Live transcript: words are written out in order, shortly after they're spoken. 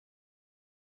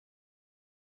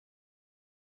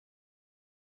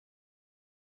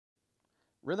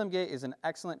Rhythm gate is an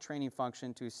excellent training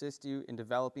function to assist you in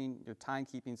developing your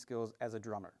timekeeping skills as a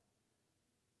drummer.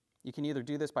 You can either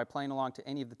do this by playing along to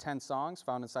any of the 10 songs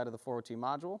found inside of the 402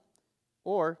 module,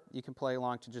 or you can play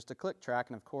along to just a click track,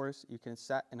 and of course you can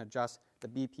set and adjust the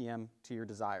BPM to your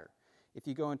desire. If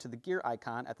you go into the gear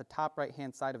icon at the top right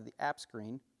hand side of the app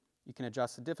screen, you can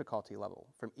adjust the difficulty level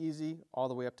from easy all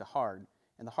the way up to hard,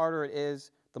 and the harder it is,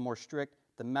 the more strict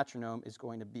the metronome is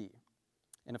going to be.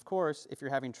 And of course, if you're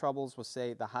having troubles with,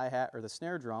 say, the hi-hat or the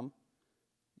snare drum,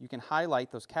 you can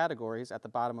highlight those categories at the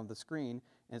bottom of the screen,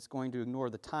 and it's going to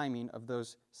ignore the timing of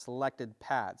those selected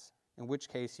pads, in which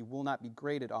case you will not be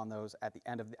graded on those at the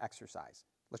end of the exercise.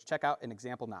 Let's check out an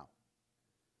example now.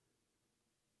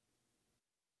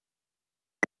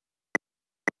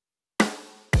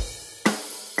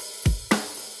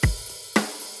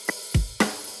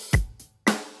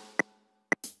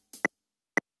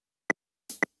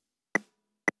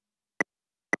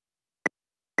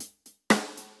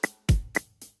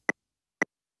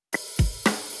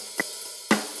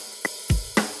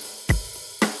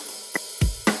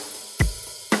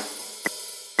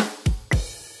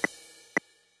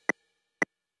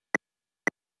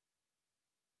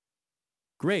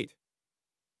 Great.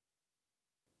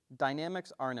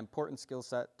 Dynamics are an important skill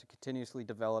set to continuously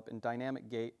develop, and Dynamic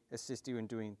Gate assists you in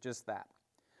doing just that.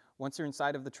 Once you're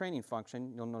inside of the training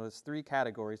function, you'll notice 3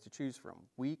 categories to choose from: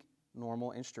 weak,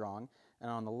 normal, and strong.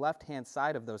 And on the left-hand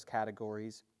side of those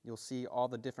categories, you'll see all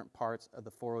the different parts of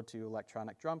the 402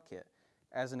 electronic drum kit.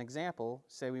 As an example,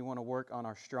 say we want to work on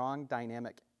our strong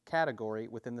dynamic category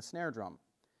within the snare drum.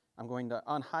 I'm going to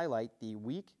unhighlight the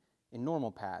weak and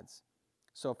normal pads.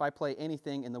 So if I play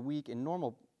anything in the weak and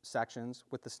normal sections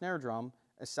with the snare drum,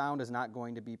 a sound is not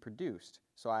going to be produced.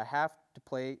 So I have to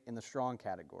play in the strong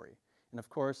category. And of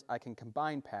course, I can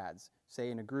combine pads,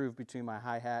 say in a groove between my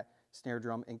hi-hat, snare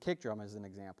drum, and kick drum as an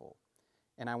example.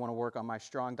 And I want to work on my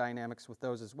strong dynamics with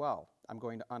those as well. I'm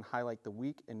going to unhighlight the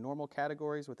weak and normal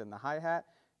categories within the hi-hat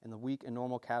and the weak and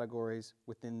normal categories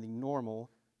within the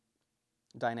normal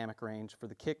dynamic range for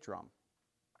the kick drum.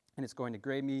 And it's going to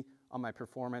grade me on my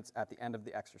performance at the end of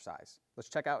the exercise. Let's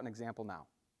check out an example now.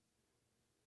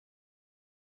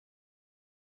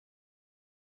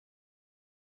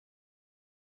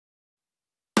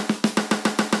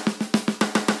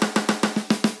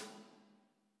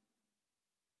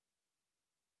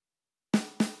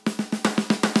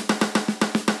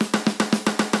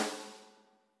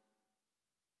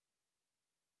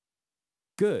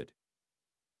 Good.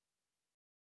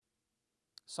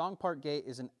 Song Part Gate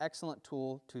is an excellent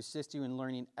tool to assist you in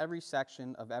learning every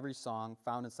section of every song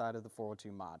found inside of the 402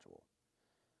 module.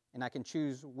 And I can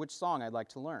choose which song I'd like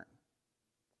to learn.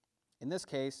 In this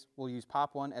case, we'll use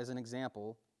Pop 1 as an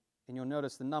example, and you'll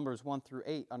notice the numbers 1 through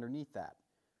 8 underneath that.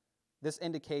 This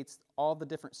indicates all the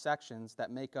different sections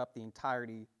that make up the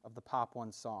entirety of the Pop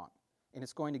 1 song. And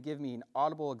it's going to give me an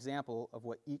audible example of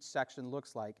what each section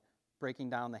looks like, breaking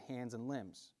down the hands and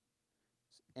limbs.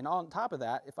 And on top of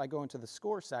that, if I go into the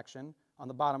score section on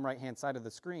the bottom right-hand side of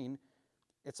the screen,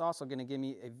 it's also going to give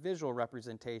me a visual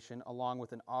representation along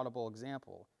with an audible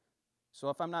example. So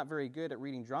if I'm not very good at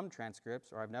reading drum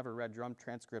transcripts, or I've never read drum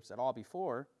transcripts at all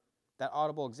before, that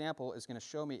audible example is going to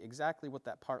show me exactly what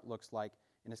that part looks like,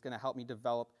 and it's going to help me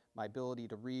develop my ability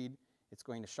to read. It's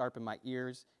going to sharpen my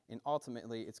ears, and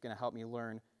ultimately it's going to help me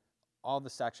learn all the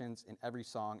sections in every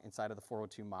song inside of the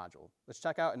 402 module. Let's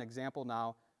check out an example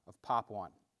now of Pop 1.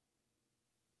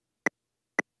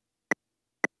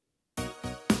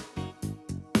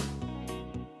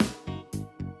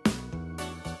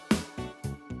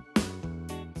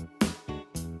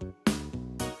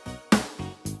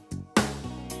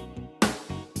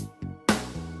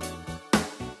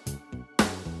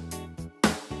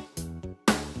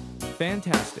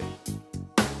 Fantastic.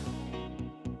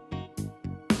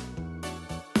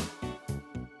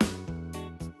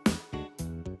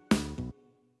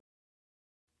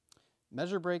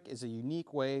 Measure break is a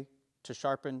unique way to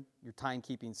sharpen your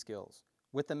timekeeping skills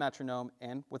with the metronome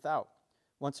and without.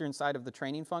 Once you're inside of the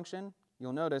training function,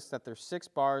 you'll notice that there's 6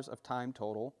 bars of time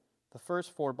total. The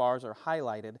first 4 bars are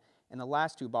highlighted and the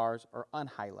last 2 bars are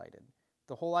unhighlighted.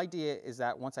 The whole idea is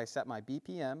that once I set my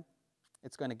BPM,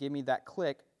 it's going to give me that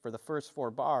click for the first 4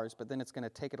 bars, but then it's going to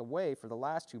take it away for the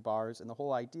last 2 bars, and the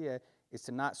whole idea is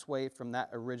to not sway from that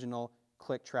original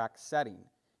click track setting,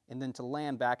 and then to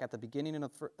land back at the beginning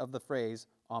of the phrase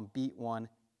on beat 1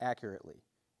 accurately.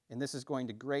 And this is going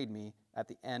to grade me at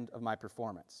the end of my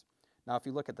performance. Now if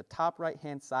you look at the top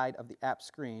right-hand side of the app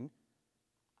screen,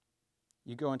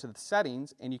 you go into the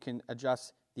settings and you can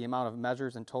adjust the amount of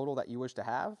measures in total that you wish to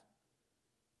have,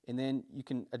 and then you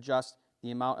can adjust the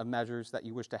amount of measures that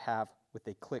you wish to have with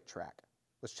a click track.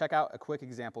 Let's check out a quick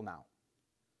example now.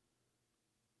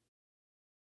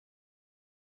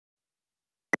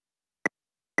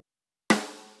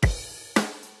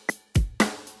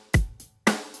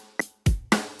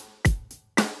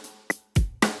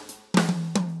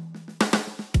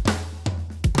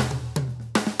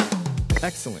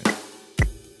 Excellent.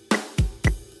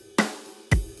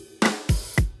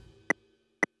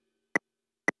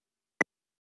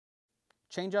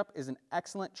 Change-up is an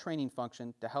excellent training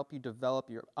function to help you develop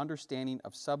your understanding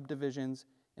of subdivisions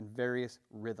and various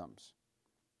rhythms,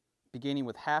 beginning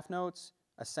with half notes,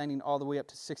 ascending all the way up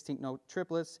to 16th note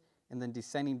triplets, and then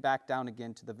descending back down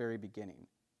again to the very beginning.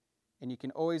 And you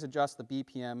can always adjust the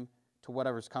BPM to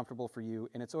whatever's comfortable for you,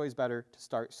 and it's always better to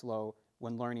start slow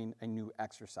when learning a new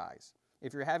exercise.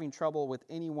 If you're having trouble with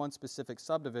any one specific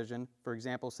subdivision, for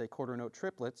example, say quarter note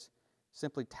triplets,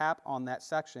 simply tap on that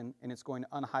section and it's going to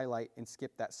unhighlight and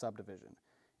skip that subdivision.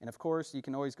 And of course, you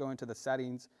can always go into the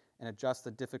settings and adjust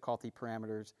the difficulty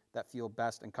parameters that feel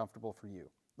best and comfortable for you.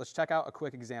 Let's check out a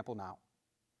quick example now.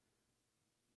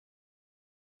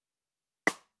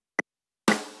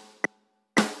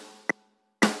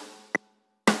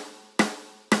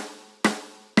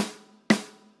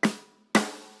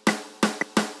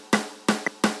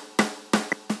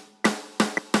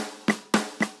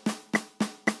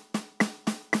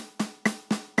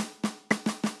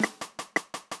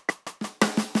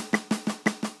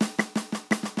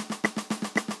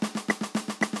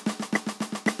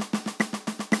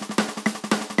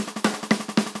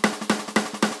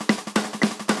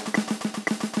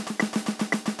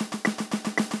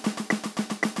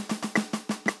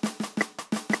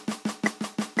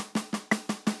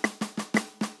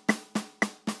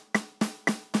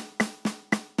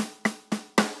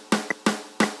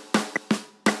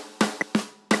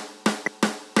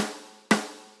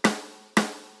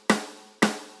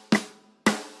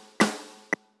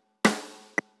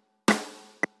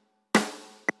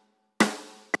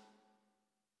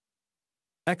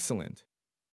 Excellent.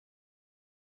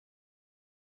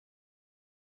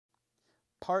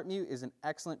 Part mute is an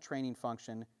excellent training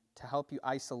function to help you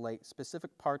isolate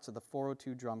specific parts of the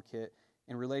 402 drum kit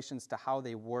in relations to how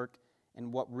they work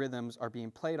and what rhythms are being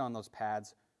played on those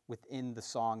pads within the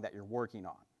song that you're working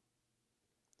on.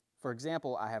 For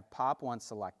example, I have Pop 1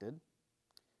 selected,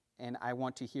 and I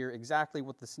want to hear exactly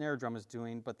what the snare drum is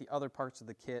doing, but the other parts of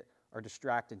the kit are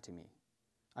distracting to me.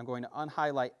 I'm going to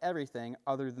unhighlight everything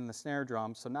other than the snare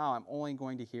drum, so now I'm only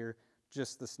going to hear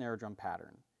just the snare drum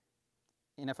pattern.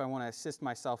 And if I want to assist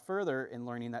myself further in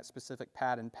learning that specific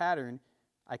pad and pattern,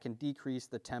 I can decrease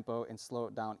the tempo and slow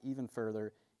it down even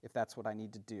further if that's what I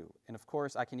need to do. And of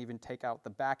course, I can even take out the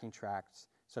backing tracks,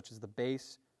 such as the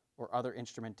bass or other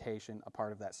instrumentation a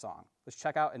part of that song. Let's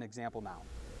check out an example now.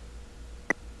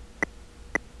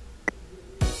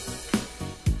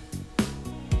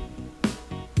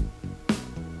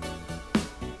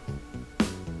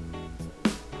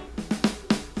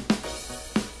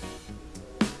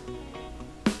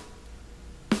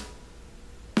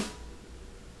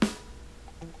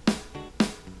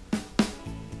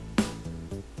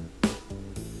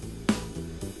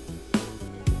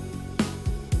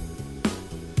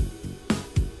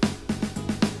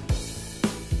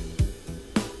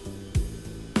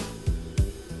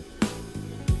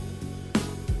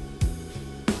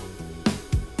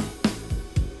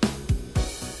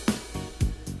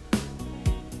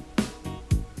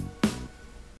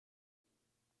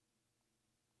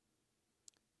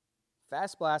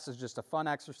 Fast Blast is just a fun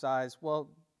exercise, well,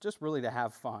 just really to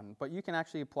have fun, but you can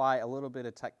actually apply a little bit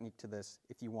of technique to this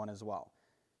if you want as well.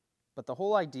 But the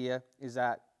whole idea is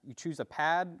that you choose a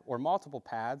pad or multiple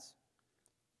pads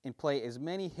and play as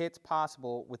many hits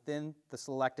possible within the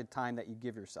selected time that you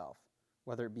give yourself,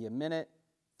 whether it be a minute,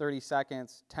 30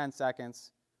 seconds, 10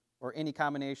 seconds, or any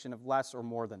combination of less or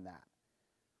more than that.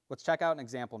 Let's check out an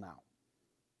example now.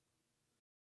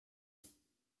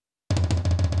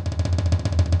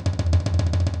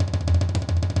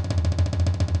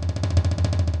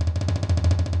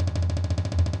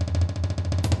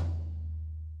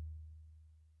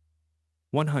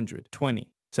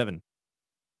 $127.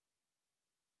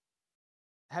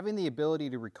 Having the ability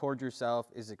to record yourself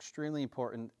is extremely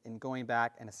important in going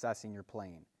back and assessing your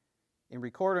playing. In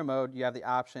recorder mode, you have the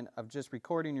option of just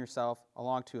recording yourself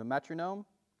along to a metronome.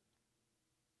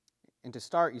 And to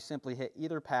start, you simply hit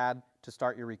either pad to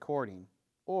start your recording.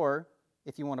 Or,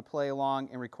 if you want to play along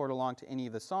and record along to any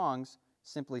of the songs,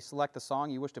 simply select the song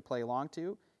you wish to play along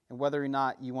to, and whether or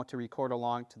not you want to record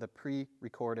along to the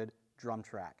pre-recorded drum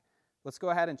track. Let's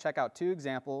go ahead and check out two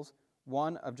examples,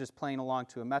 one of just playing along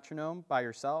to a metronome by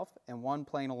yourself, and one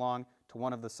playing along to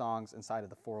one of the songs inside of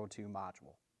the 402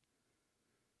 module.